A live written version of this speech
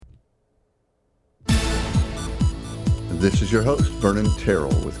This is your host, Vernon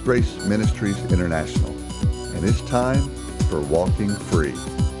Terrell with Grace Ministries International, and it's time for Walking Free.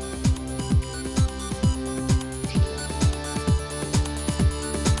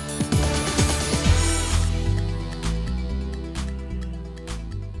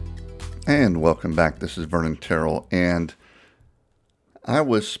 And welcome back. This is Vernon Terrell, and I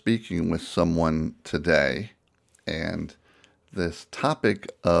was speaking with someone today, and this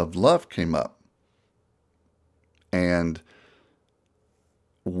topic of love came up. And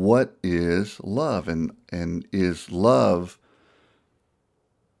what is love? And is love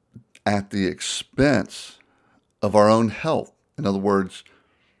at the expense of our own health? In other words,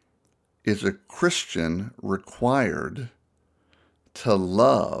 is a Christian required to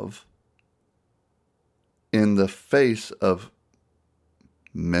love in the face of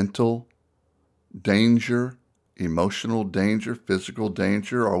mental danger, emotional danger, physical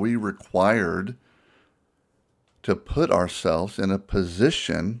danger? Are we required to put ourselves in a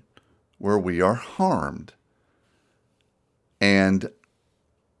position where we are harmed? And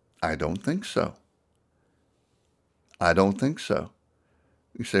I don't think so. I don't think so.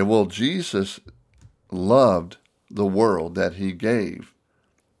 You say, well, Jesus loved the world that he gave.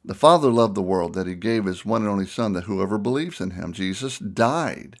 The Father loved the world that he gave his one and only Son, that whoever believes in him. Jesus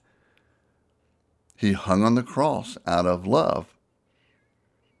died. He hung on the cross out of love.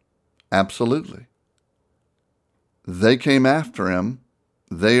 Absolutely. They came after him,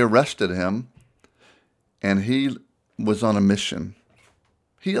 they arrested him, and he was on a mission.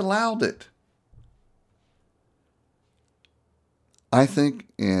 He allowed it. I think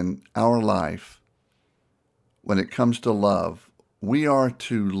in our life, when it comes to love, we are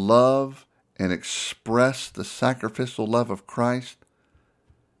to love and express the sacrificial love of Christ,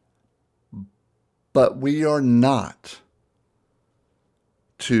 but we are not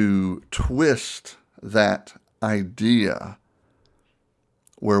to twist that idea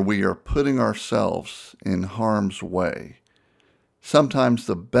where we are putting ourselves in harm's way. Sometimes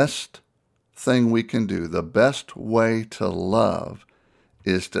the best thing we can do, the best way to love,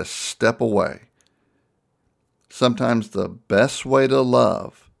 is to step away. Sometimes the best way to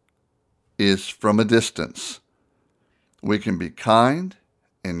love is from a distance. We can be kind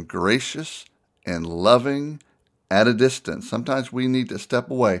and gracious and loving at a distance. Sometimes we need to step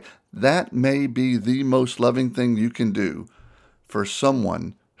away. That may be the most loving thing you can do for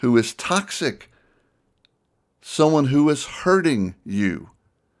someone who is toxic, someone who is hurting you.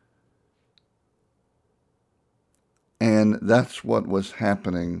 And that's what was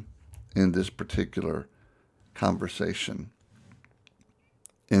happening in this particular conversation,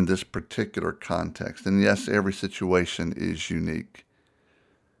 in this particular context. And yes, every situation is unique.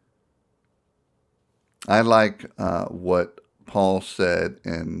 I like what Paul said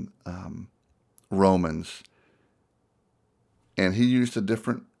in Romans, and he used a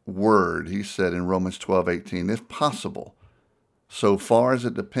different word. He said in Romans 12:18, if possible, so far as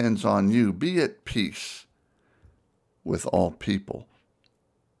it depends on you, be at peace with all people.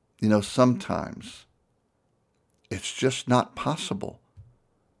 You know, sometimes it's just not possible.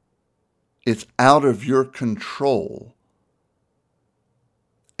 It's out of your control,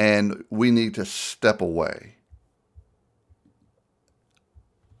 and we need to step away.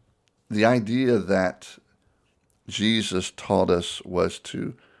 The idea that Jesus taught us was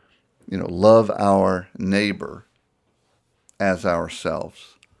to, love our neighbor as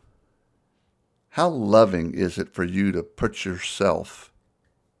ourselves. How loving is it for you to put yourself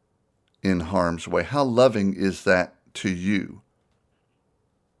in harm's way? How loving is that to you?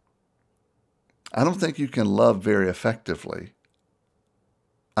 I don't think you can love very effectively.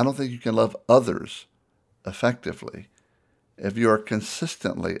 I don't think you can love others effectively if you are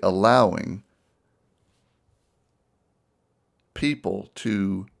consistently allowing people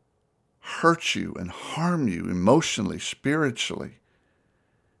to hurt you and harm you emotionally, spiritually.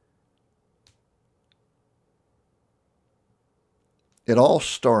 It all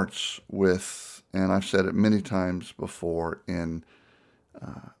starts with, and I've said it many times before in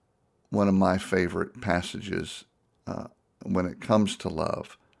one of my favorite passages when it comes to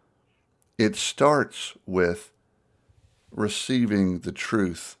love, it starts with receiving the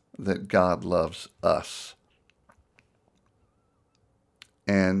truth that God loves us.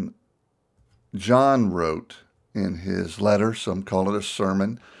 And John wrote in his letter, some call it a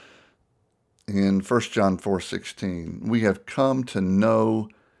sermon, in 1 John 4:16, we have come to know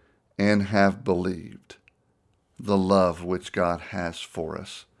and have believed the love which God has for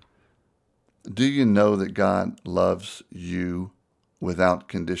us. Do you know that God loves you without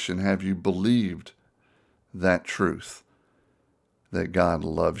condition? Have you believed that truth, that God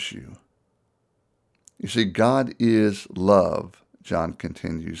loves you? You see, God is love, John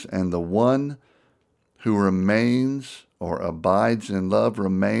continues, and the one who remains or abides in love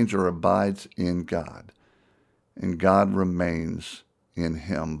remains or abides in God, and God remains in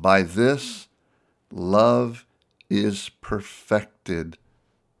him. By this, love is perfected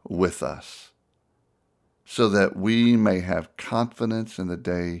with us, so that we may have confidence in the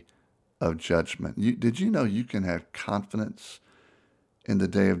day of judgment. Did you know you can have confidence in the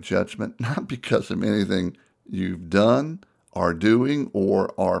day of judgment? Not because of anything you've done, are doing,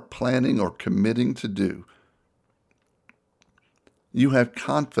 or are planning or committing to do. You have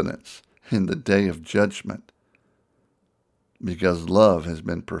confidence in the day of judgment because love has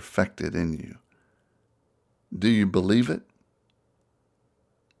been perfected in you. Do you believe it?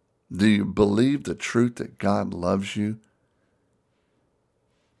 Do you believe the truth that God loves you?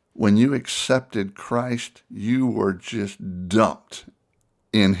 When you accepted Christ, you were just dumped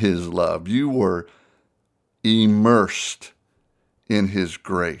in his love. You were immersed in his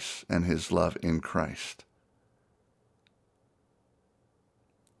grace and his love in Christ.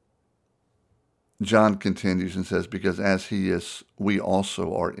 John continues and says, because as he is, we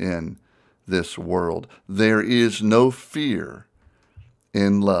also are in this world. There is no fear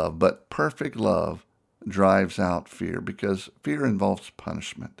in love, but perfect love drives out fear, because fear involves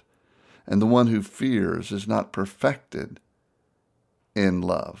punishment. And the one who fears is not perfected in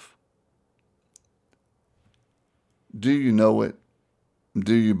love. Do you know it?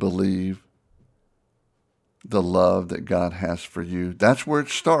 Do you believe the love that God has for you? That's where it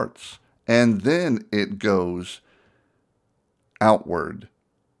starts. And then it goes outward.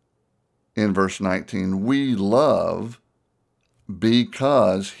 In verse 19, we love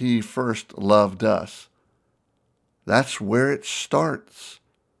because he first loved us. That's where it starts.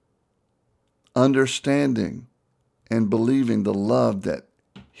 Understanding and believing the love that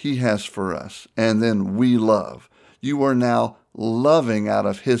he has for us. And then we love. You are now loving out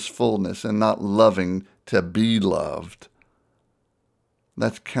of his fullness and not loving to be loved.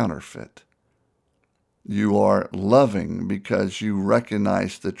 That's counterfeit. You are loving because you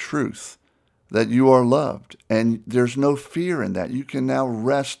recognize the truth that you are loved. And there's no fear in that. You can now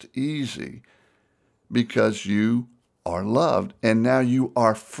rest easy because you are loved. And now you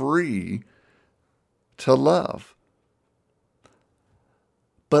are free to love.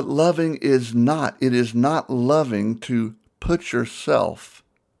 But loving is not. It is not loving to put yourself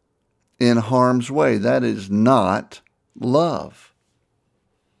in harm's way. That is not love.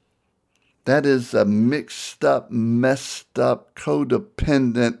 That is a mixed up, messed up,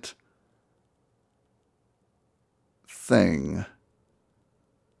 codependent thing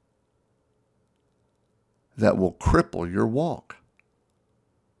that will cripple your walk.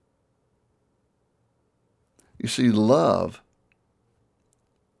 You see, love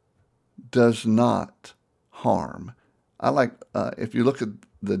does not harm. I like, if you look at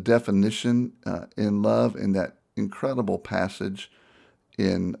the definition in love in that incredible passage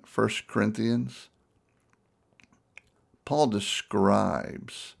in 1 Corinthians, Paul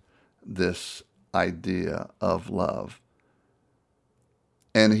describes this idea of love.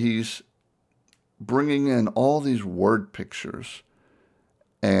 And he's bringing in all these word pictures.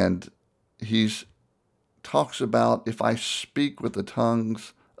 And he's talks about, if I speak with the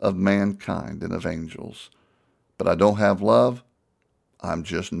tongues of mankind and of angels, but I don't have love, I'm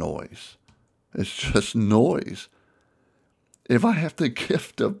just noise. It's just noise. If I have the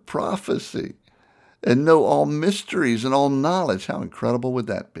gift of prophecy and know all mysteries and all knowledge, how incredible would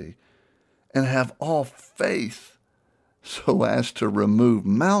that be? And have all faith so as to remove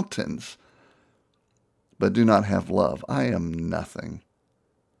mountains, but do not have love, I am nothing.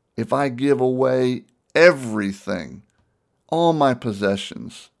 If I give away everything, all my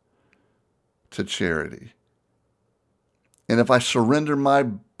possessions, to charity, and if I surrender my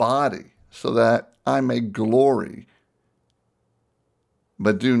body so that I may glory,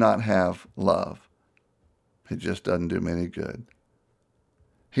 but do not have love, it just doesn't do me any good.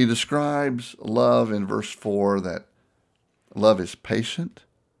 He describes love in verse 4 that love is patient,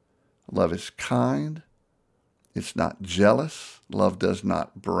 love is kind, it's not jealous, love does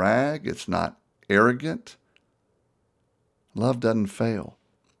not brag, it's not arrogant, love doesn't fail.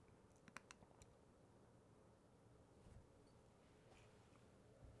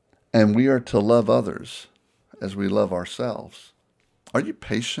 And we are to love others as we love ourselves. Are you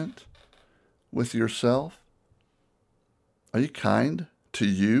patient with yourself? Are you kind to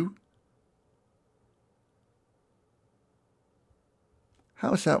you?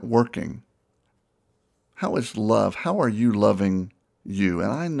 How is that working? How is love? How are you loving you? And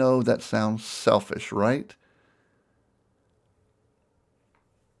I know that sounds selfish, right?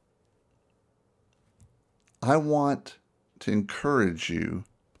 I want to encourage you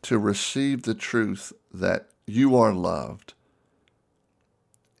to receive the truth that you are loved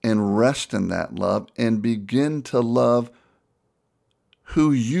and rest in that love and begin to love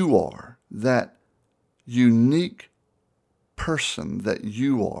who you are, that unique person that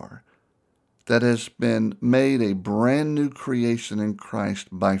you are, that has been made a brand new creation in Christ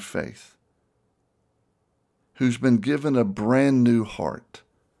by faith, who's been given a brand new heart.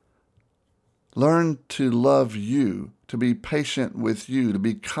 Learn to love you, to be patient with you, to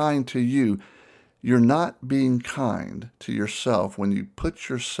be kind to you. You're not being kind to yourself when you put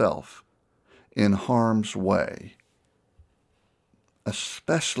yourself in harm's way,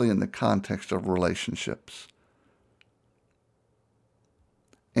 especially in the context of relationships.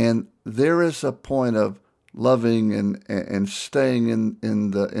 And there is a point of loving and staying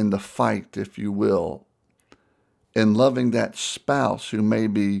in the fight, if you will, and loving that spouse who may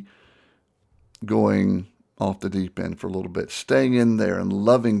be going off the deep end for a little bit, staying in there and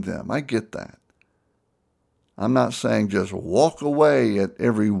loving them. I get that. I'm not saying just walk away at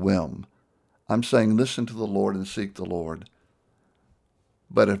every whim. I'm saying listen to the Lord and seek the Lord.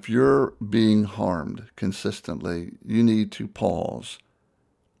 But if you're being harmed consistently, you need to pause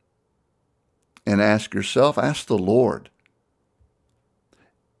and ask yourself, ask the Lord,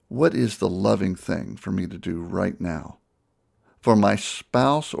 what is the loving thing for me to do right now? For my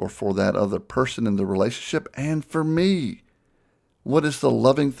spouse or for that other person in the relationship, and for me, what is the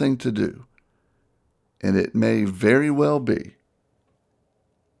loving thing to do? And it may very well be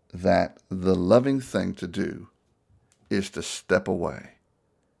that the loving thing to do is to step away.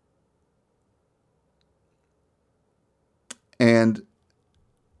 And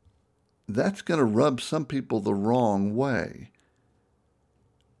that's going to rub some people the wrong way.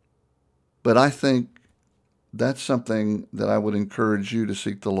 But I think that's something that I would encourage you to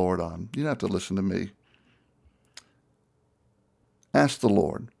seek the Lord on. You don't have to listen to me. Ask the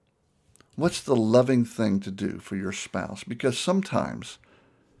Lord, what's the loving thing to do for your spouse? Because sometimes,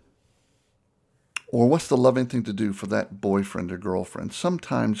 or what's the loving thing to do for that boyfriend or girlfriend?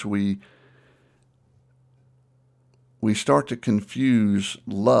 Sometimes we start to confuse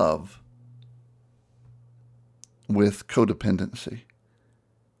love with codependency.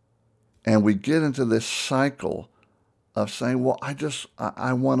 And we get into this cycle of saying, well,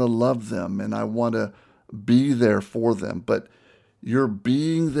 I want to love them and I want to be there for them. But your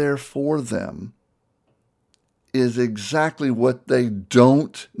being there for them is exactly what they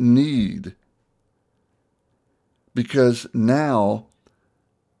don't need. Because now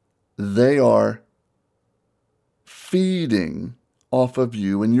they are feeding off of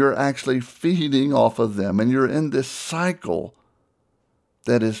you and you're actually feeding off of them. And you're in this cycle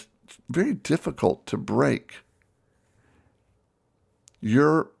that is very difficult to break.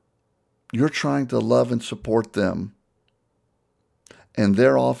 You're trying to love and support them, and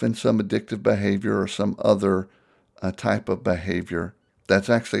they're off in some addictive behavior or some other type of behavior that's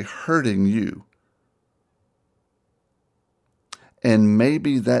actually hurting you. And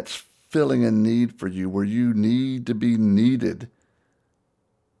maybe that's filling a need for you where you need to be needed.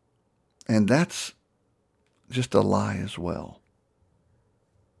 And that's just a lie as well.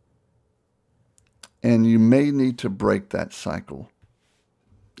 And you may need to break that cycle.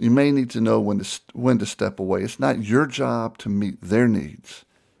 You may need to know when to step away. It's not your job to meet their needs.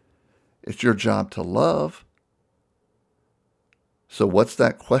 It's your job to love. So what's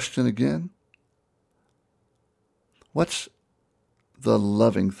that question again? What's the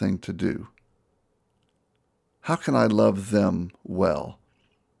loving thing to do? How can I love them well?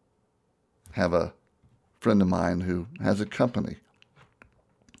 Have a friend of mine who has a company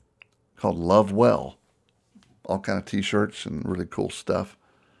called Love Well. All kind of t-shirts and really cool stuff.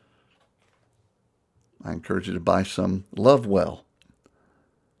 I encourage you to buy some. Love well.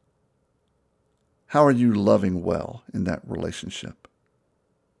 How are you loving well in that relationship?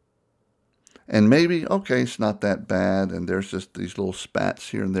 And maybe, okay, it's not that bad and there's just these little spats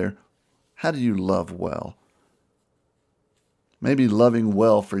here and there. How do you love well? Maybe loving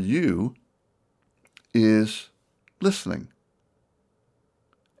well for you is listening.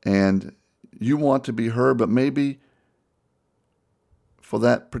 And you want to be heard, but maybe for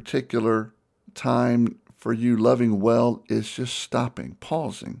that particular time for you, loving well is just stopping,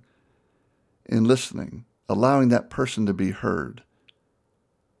 pausing, and listening, allowing that person to be heard.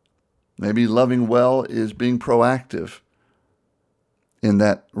 Maybe loving well is being proactive in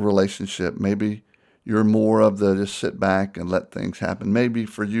that relationship. Maybe you're more of the just sit back and let things happen. Maybe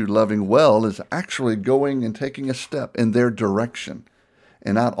for you, loving well is actually going and taking a step in their direction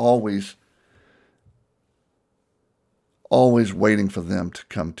and not always waiting for them to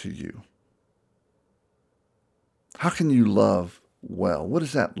come to you. How can you love well? What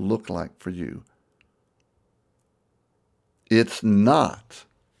does that look like for you? It's not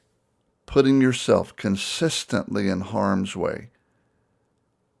putting yourself consistently in harm's way.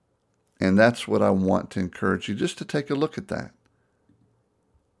 And that's what I want to encourage you, just to take a look at that.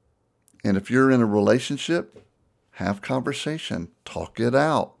 And if you're in a relationship, have conversation, talk it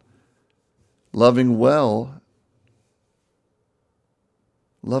out. Loving well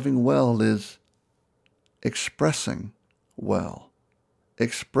is expressing well,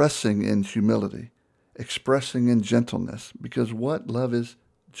 expressing in humility, expressing in gentleness, because what? Love is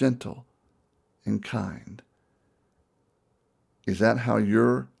gentle and kind. Is that how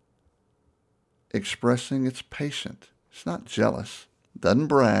you're expressing? It's patient. It's not jealous. Doesn't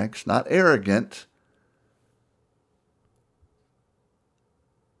brag. It's not arrogant.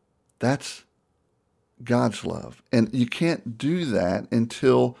 That's God's love. And you can't do that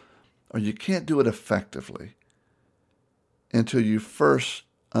you can't do it effectively until you first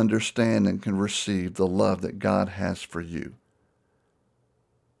understand and can receive the love that God has for you.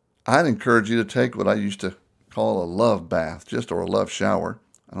 I'd encourage you to take what I used to call a love bath, or a love shower.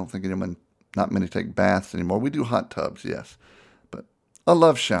 I don't think not many take baths anymore. We do hot tubs, yes. But a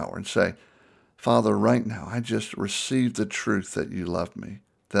love shower, and say, Father, right now, I just received the truth that you love me,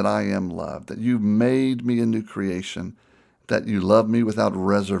 that I am loved, that you made me a new creation, that you love me without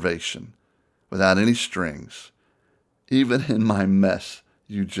reservation, without any strings. Even in my mess,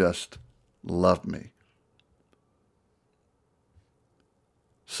 you just love me.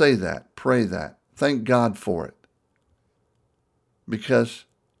 Say that, pray that, thank God for it, because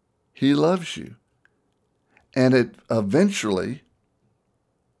he loves you. And it eventually,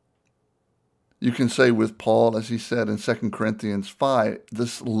 you can say with Paul, as he said in 2 Corinthians 5,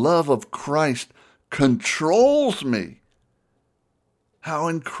 this love of Christ controls me. How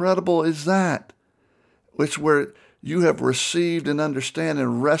incredible is that? Which where you have received and understand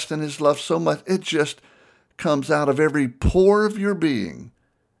and rest in his love so much, it just comes out of every pore of your being.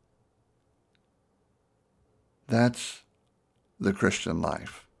 That's the Christian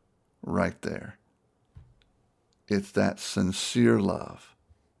life right there. It's that sincere love.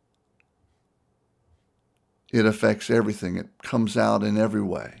 It affects everything. It comes out in every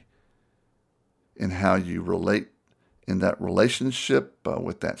way. In how you relate in that relationship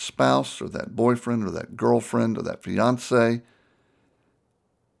with that spouse or that boyfriend or that girlfriend or that fiance.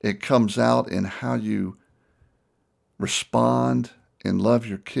 It comes out in how you respond and love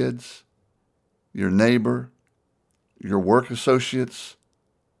your kids, your neighbor, your work associates.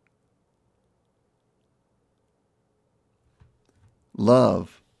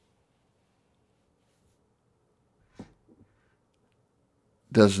 Love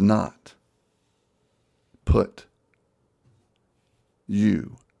does not put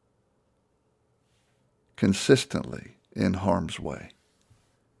you consistently in harm's way.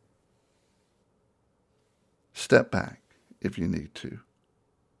 Step back if you need to.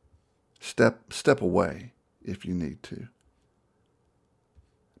 Step away if you need to.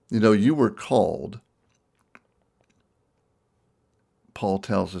 You know, you were called, Paul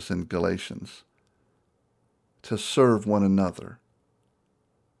tells us in Galatians, to serve one another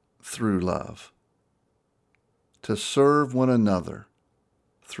through love. To serve one another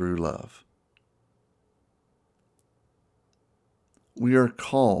through love. We are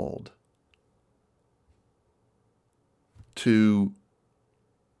called to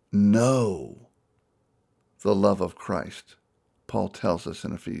know the love of Christ, Paul tells us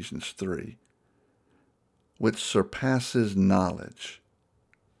in Ephesians 3, which surpasses knowledge.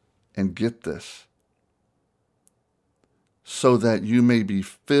 And get this, so that you may be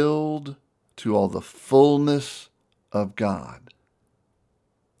filled to all the fullness of God.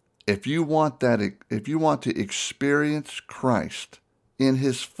 If you want to experience Christ in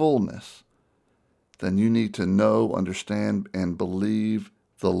his fullness, then you need to know, understand, and believe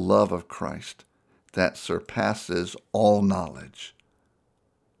the love of Christ that surpasses all knowledge.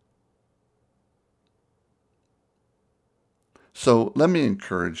 So let me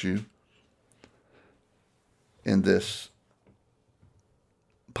encourage you in this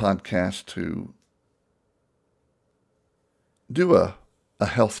podcast to do a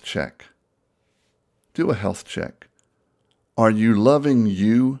health check. Do a health check. Are you loving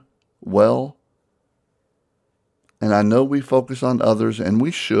you well? And I know we focus on others, and we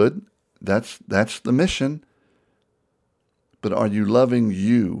should. That's the mission. But are you loving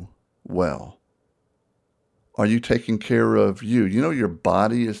you well? Are you taking care of you? You know, your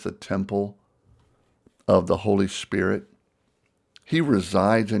body is the temple of the Holy Spirit. He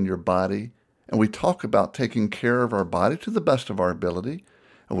resides in your body. And we talk about taking care of our body to the best of our ability.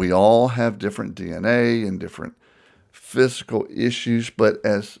 And we all have different DNA and different physical issues, but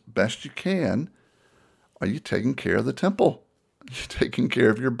as best you can, are you taking care of the temple? Are you taking care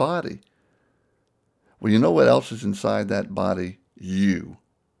of your body? Well, you know what else is inside that body? You.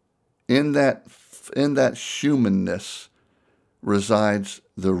 In that humanness resides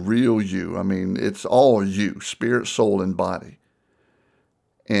the real you. I mean, it's all you, spirit, soul, and body.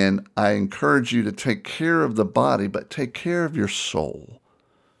 And I encourage you to take care of the body, but take care of your soul.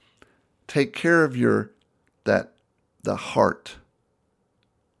 Take care of the heart.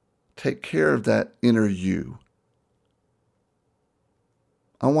 Take care of that inner you.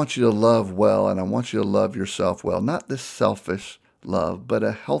 I want you to love well, and I want you to love yourself well. Not this selfish love, but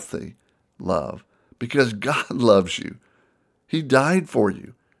a healthy love. Because God loves you. He died for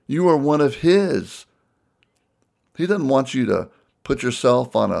you. You are one of His. He doesn't want you to put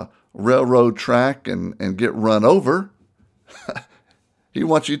yourself on a railroad track and get run over. He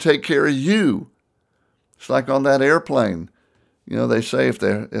wants you to take care of you. It's like on that airplane. You know, they say if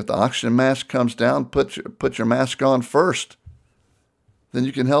the oxygen mask comes down, put your mask on first. Then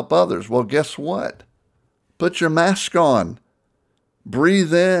you can help others. Well, guess what? Put your mask on.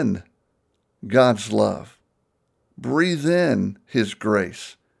 Breathe in God's love. Breathe in His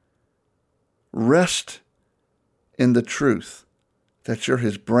grace. Rest in the truth that you're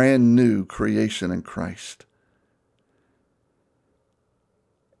His brand new creation in Christ.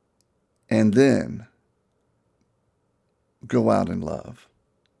 And then go out in love.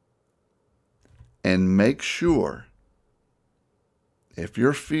 And make sure, if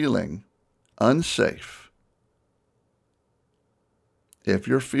you're feeling unsafe, if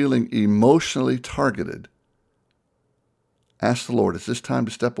you're feeling emotionally targeted, ask the Lord, is this time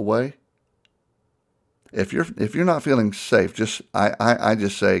to step away? If you're not feeling safe, I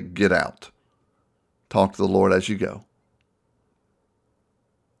just say, get out. Talk to the Lord as you go.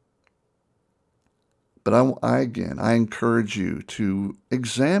 But I encourage you to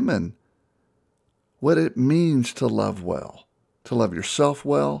examine what it means to love well, to love yourself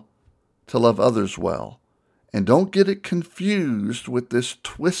well, to love others well. And don't get it confused with this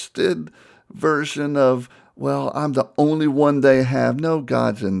twisted version of, well, I'm the only one they have. No,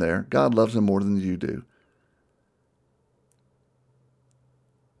 God's in there. God loves them more than you do.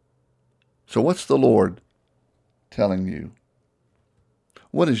 So what's the Lord telling you?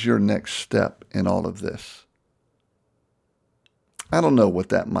 What is your next step in all of this? I don't know what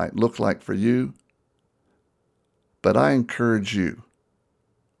that might look like for you, but I encourage you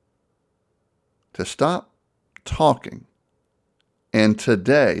to stop talking. And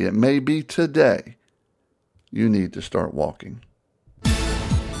today, it may be today, you need to start walking.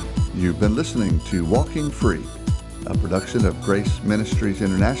 You've been listening to Walking Free, a production of Grace Ministries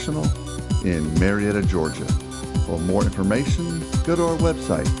International in Marietta, Georgia. For more information, go to our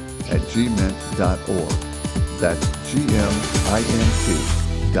website at gmint.org. That's gmint.org.